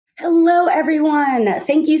Hello, everyone.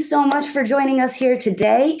 Thank you so much for joining us here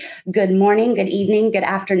today. Good morning, good evening, good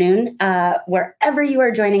afternoon, wherever you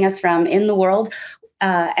are joining us from in the world.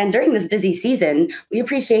 And during this busy season, we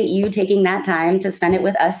appreciate you taking that time to spend it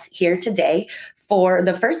with us here today for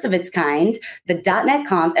the first of its kind, the .NET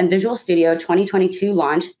Conf and Visual Studio 2022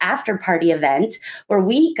 launch after party event, where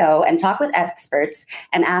we go and talk with experts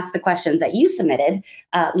and ask the questions that you submitted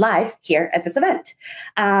live here at this event.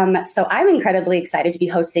 So I'm incredibly excited to be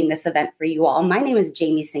hosting this event for you all. My name is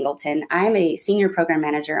Jamie Singleton. I'm a senior program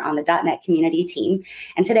manager on the .NET community team.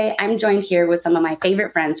 And today I'm joined here with some of my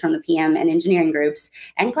favorite friends from the PM and engineering groups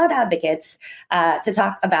and cloud advocates to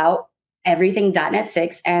talk about everything .NET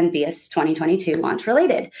 6 and VS 2022 launch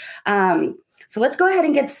related. So let's go ahead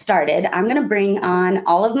and get started. I'm going to bring on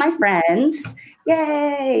all of my friends.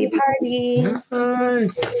 Yay, party. Hi.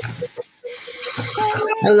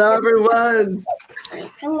 Hello, everyone.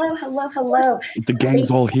 Hello, hello, hello. The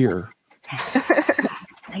gang's all here.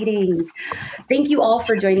 Exciting. Thank you all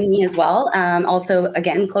for joining me as well. Also,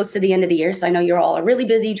 again, close to the end of the year, so I know you're all really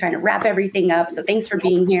busy trying to wrap everything up. So thanks for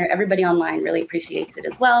being here. Everybody online really appreciates it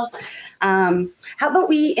as well. How about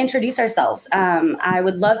we introduce ourselves? I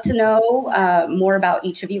would love to know more about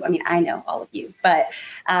each of you. I mean, I know all of you, but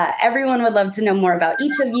everyone would love to know more about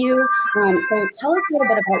each of you. So tell us a little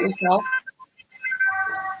bit about yourself.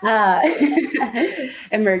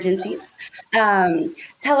 Emergencies.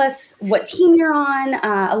 Tell us what team you're on,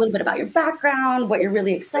 a little bit about your background, what you're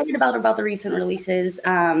really excited about the recent releases.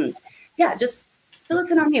 Yeah, just fill us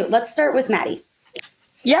in on mute. Let's start with Maddie.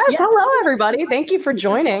 Yes, hello, everybody. Thank you for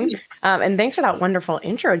joining. And thanks for that wonderful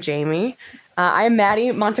intro, Jamie. I am Maddie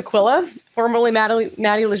Montequilla, formerly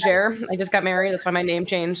Maddie Legere. I just got married. That's why my name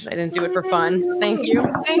changed. I didn't do it for fun. Thank you.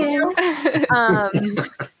 Thank you.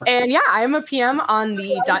 And yeah, I am a PM on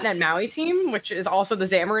the .NET Maui team, which is also the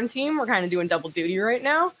Xamarin team. We're kind of doing double duty right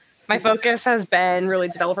now. My focus has been really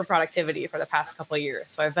developer productivity for the past couple of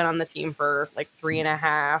years. So I've been on the team for like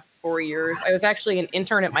 3.5, 4 years. I was actually an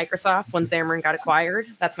intern at Microsoft when Xamarin got acquired.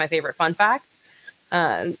 That's my favorite fun fact.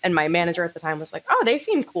 And my manager at the time was like, oh, they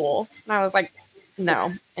seem cool. And I was like,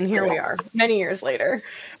 no. And here we are many years later.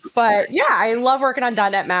 But yeah, I love working on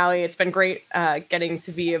 .NET Maui. It's been great getting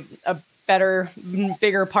to be a better,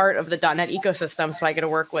 bigger part of the .NET ecosystem. So I get to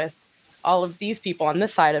work with all of these people on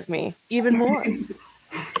this side of me even more.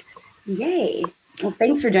 Yay. Well,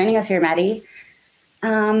 thanks for joining us here, Maddie.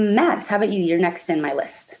 Mads, how about you? You're next in my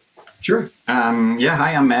list. Sure. Yeah,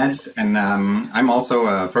 hi, I'm Mads, and I'm also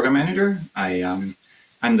a program manager.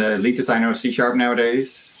 I'm the lead designer of C#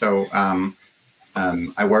 nowadays, so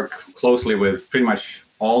I work closely with pretty much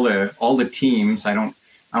all the teams. I don't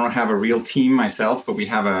have a real team myself, but we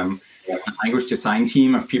have a language design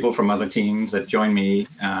team of people from other teams that join me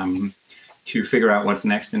to figure out what's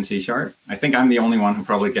next in C#. I think I'm the only one who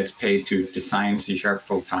probably gets paid to design C#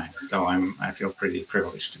 full time, so I feel pretty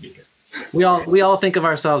privileged to be here. We all think of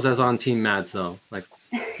ourselves as on Team Mads, though. Like,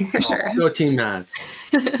 for sure. Go Team Mads.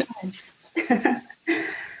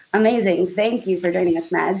 Amazing. Thank you for joining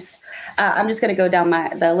us, Mads. I'm just going to go down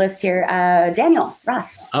the list here. Daniel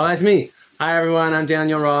Roth. Oh, that's me. Hi, everyone. I'm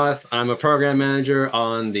Daniel Roth. I'm a program manager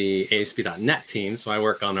on the ASP.NET team. So I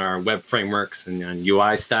work on our web frameworks and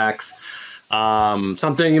UI stacks.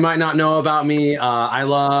 Something you might not know about me, I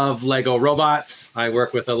love Lego robots. I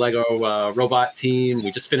work with a Lego robot team.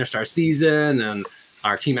 We just finished our season, and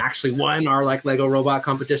our team actually won our Lego robot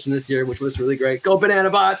competition this year, which was really great. Go Banana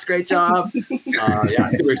Bots! Great job. Yeah,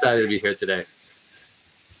 super excited to be here today.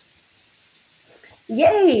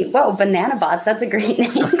 Yay! Whoa, Banana Bots. That's a great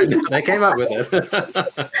name. I came up with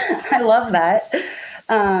it. I love that.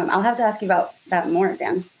 I'll have to ask you about that more,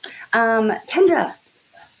 Dan. Kendra.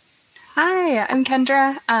 Hi, I'm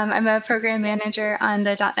Kendra. I'm a program manager on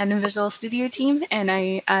the .NET and Visual Studio team, and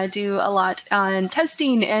I do a lot on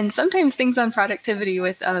testing and sometimes things on productivity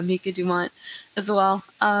with Mika Dumont as well.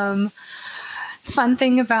 Fun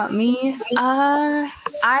thing about me,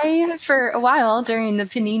 for a while during the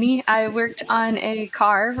Panini, I worked on a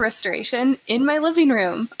car restoration in my living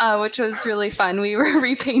room, which was really fun. We were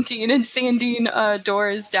repainting and sanding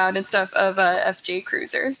doors down and stuff of a FJ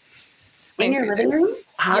Cruiser. In your living room?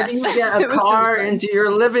 How do you get a car into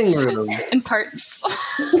your living room? In parts.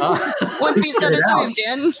 One piece at a time,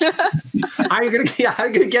 Dan. How are you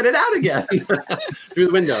gonna get it out again? Through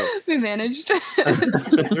the window. We managed.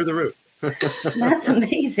 Through the roof. That's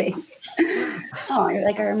amazing. Oh, you're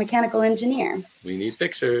like our mechanical engineer. We need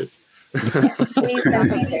pictures. Yes, please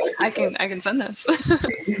send pictures. I can send this.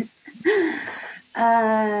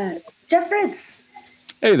 Jeff Fritz.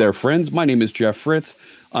 Hey there, friends. My name is Jeff Fritz.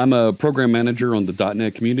 I'm a program manager on the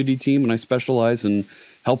 .NET community team, and I specialize in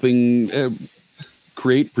helping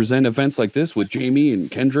present events like this with Jamie and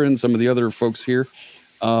Kendra and some of the other folks here.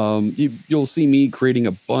 You'll see me creating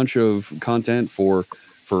a bunch of content for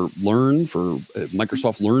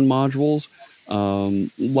Microsoft Learn modules,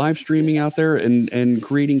 live streaming out there, and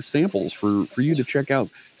creating samples for you to check out,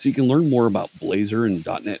 so you can learn more about Blazor and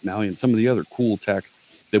 .NET MAUI and some of the other cool tech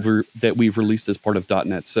that we've released as part of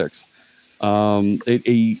 .NET 6. A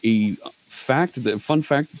fun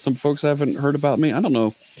fact that some folks haven't heard about me. I don't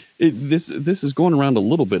know. This is going around a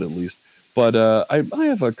little bit at least, but I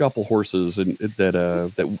have a couple horses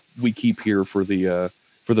that we keep here for the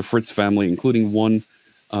Fritz family, including one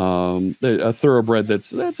a thoroughbred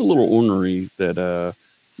that's a little ornery that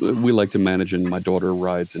we like to manage, and my daughter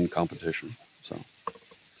rides in competition. So.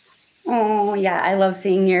 Oh yeah, I love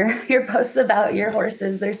seeing your posts about your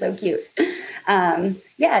horses. They're so cute.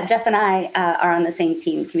 Yeah, Jeff and I are on the same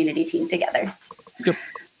community team together. Yep.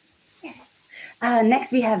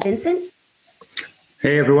 Next we have Vincent.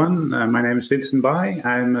 Hey everyone, my name is Vincent Bai.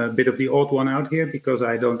 I'm a bit of the odd one out here because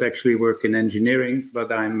I don't actually work in engineering,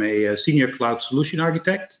 but I'm a senior cloud solution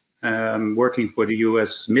architect working for the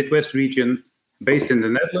US Midwest region based in the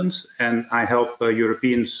Netherlands, and I help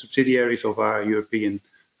European subsidiaries of our European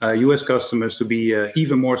US customers to be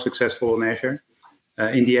even more successful in Azure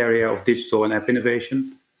in the area of digital and app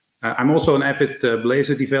innovation. I'm also an avid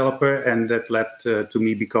Blazor developer, and that led to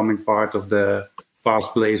me becoming part of the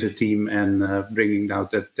Fast Blazor team and bringing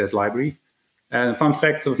out that library. And a fun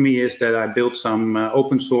fact of me is that I built some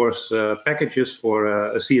open source packages for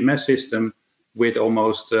a CMS system with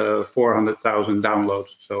almost 400,000 downloads.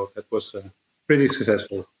 So that was pretty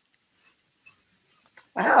successful.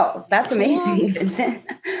 Wow, that's amazing, Vincent.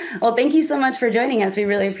 Well, thank you so much for joining us. We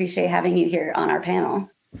really appreciate having you here on our panel.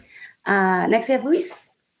 Next, we have Louise.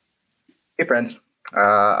 Hey, friends.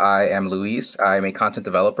 I am Louise. I'm a content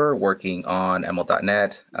developer working on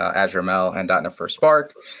ML.NET, Azure ML, and .NET for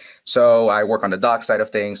Spark. So I work on the docs side of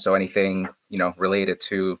things. So anything related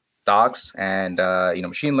to docs and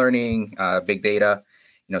machine learning, big data.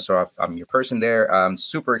 So I'm your person there. I'm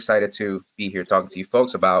super excited to be here talking to you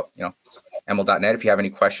folks about ML.NET. If you have any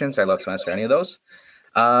questions, I'd love to answer any of those.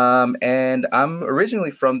 And I'm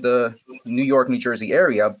originally from the New York, New Jersey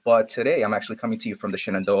area, but today I'm actually coming to you from the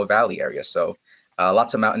Shenandoah Valley area. So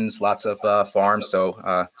lots of mountains, lots of farms.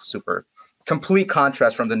 So super complete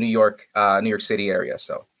contrast from the New York City area.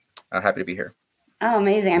 So happy to be here. Oh,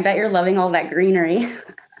 amazing. I bet you're loving all that greenery.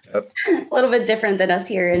 Yep. A little bit different than us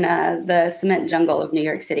here in the cement jungle of New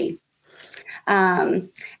York City. And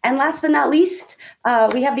last but not least,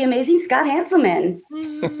 we have the amazing Scott Hanselman.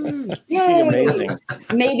 Yay! Amazing.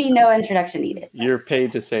 Maybe no introduction needed. You're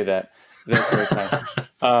paid to say that. That's very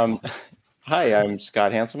kind. Hi, I'm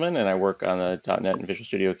Scott Hanselman, and I work on the .NET and Visual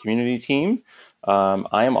Studio community team.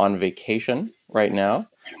 I am on vacation right now,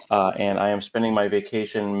 and I am spending my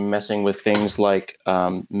vacation messing with things like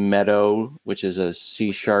Meadow, which is a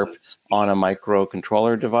C# on a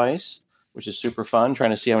microcontroller device, which is super fun,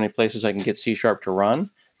 trying to see how many places I can get C# to run.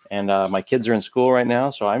 And my kids are in school right now,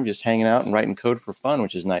 so I'm just hanging out and writing code for fun,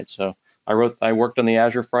 which is nice. So I worked on the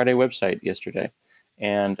Azure Friday website yesterday.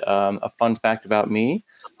 And a fun fact about me,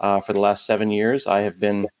 for the last 7 years, I have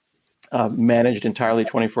been managed entirely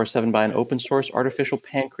 24/7 by an open source artificial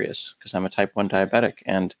pancreas, because I'm a type 1 diabetic,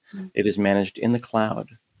 and it is managed in the cloud.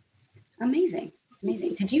 Amazing.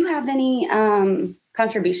 Amazing. Did you have any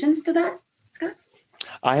contributions to that, Scott?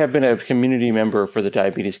 I have been a community member for the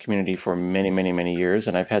diabetes community for many, many, many years,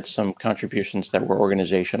 and I've had some contributions that were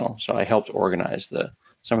organizational. So I helped organize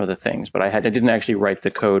some of the things, but I didn't actually write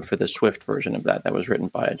the code for the Swift version of that. That was written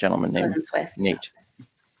by a gentleman named Nate.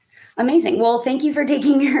 Amazing. Well, thank you for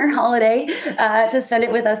taking your holiday to spend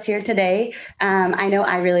it with us here today. I know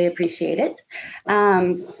I really appreciate it.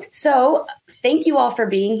 So thank you all for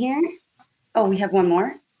being here. Oh, we have one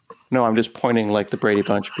more. No, I'm just pointing like the Brady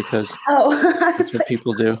Bunch because that's what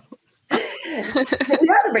people do. We are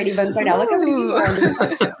the Brady Bunch right now. Look how many people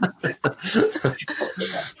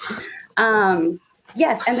are.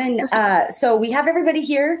 Yes, and then so we have everybody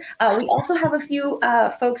here. We also have a few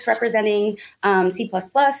folks representing C++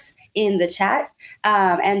 in the chat.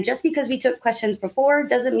 And just because we took questions before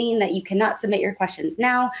doesn't mean that you cannot submit your questions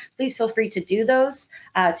now. Please feel free to do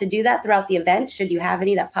that throughout the event. Should you have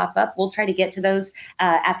any that pop up, we'll try to get to those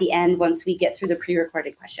at the end once we get through the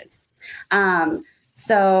pre-recorded questions.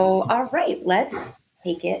 So, all right, let's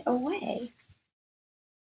take it away.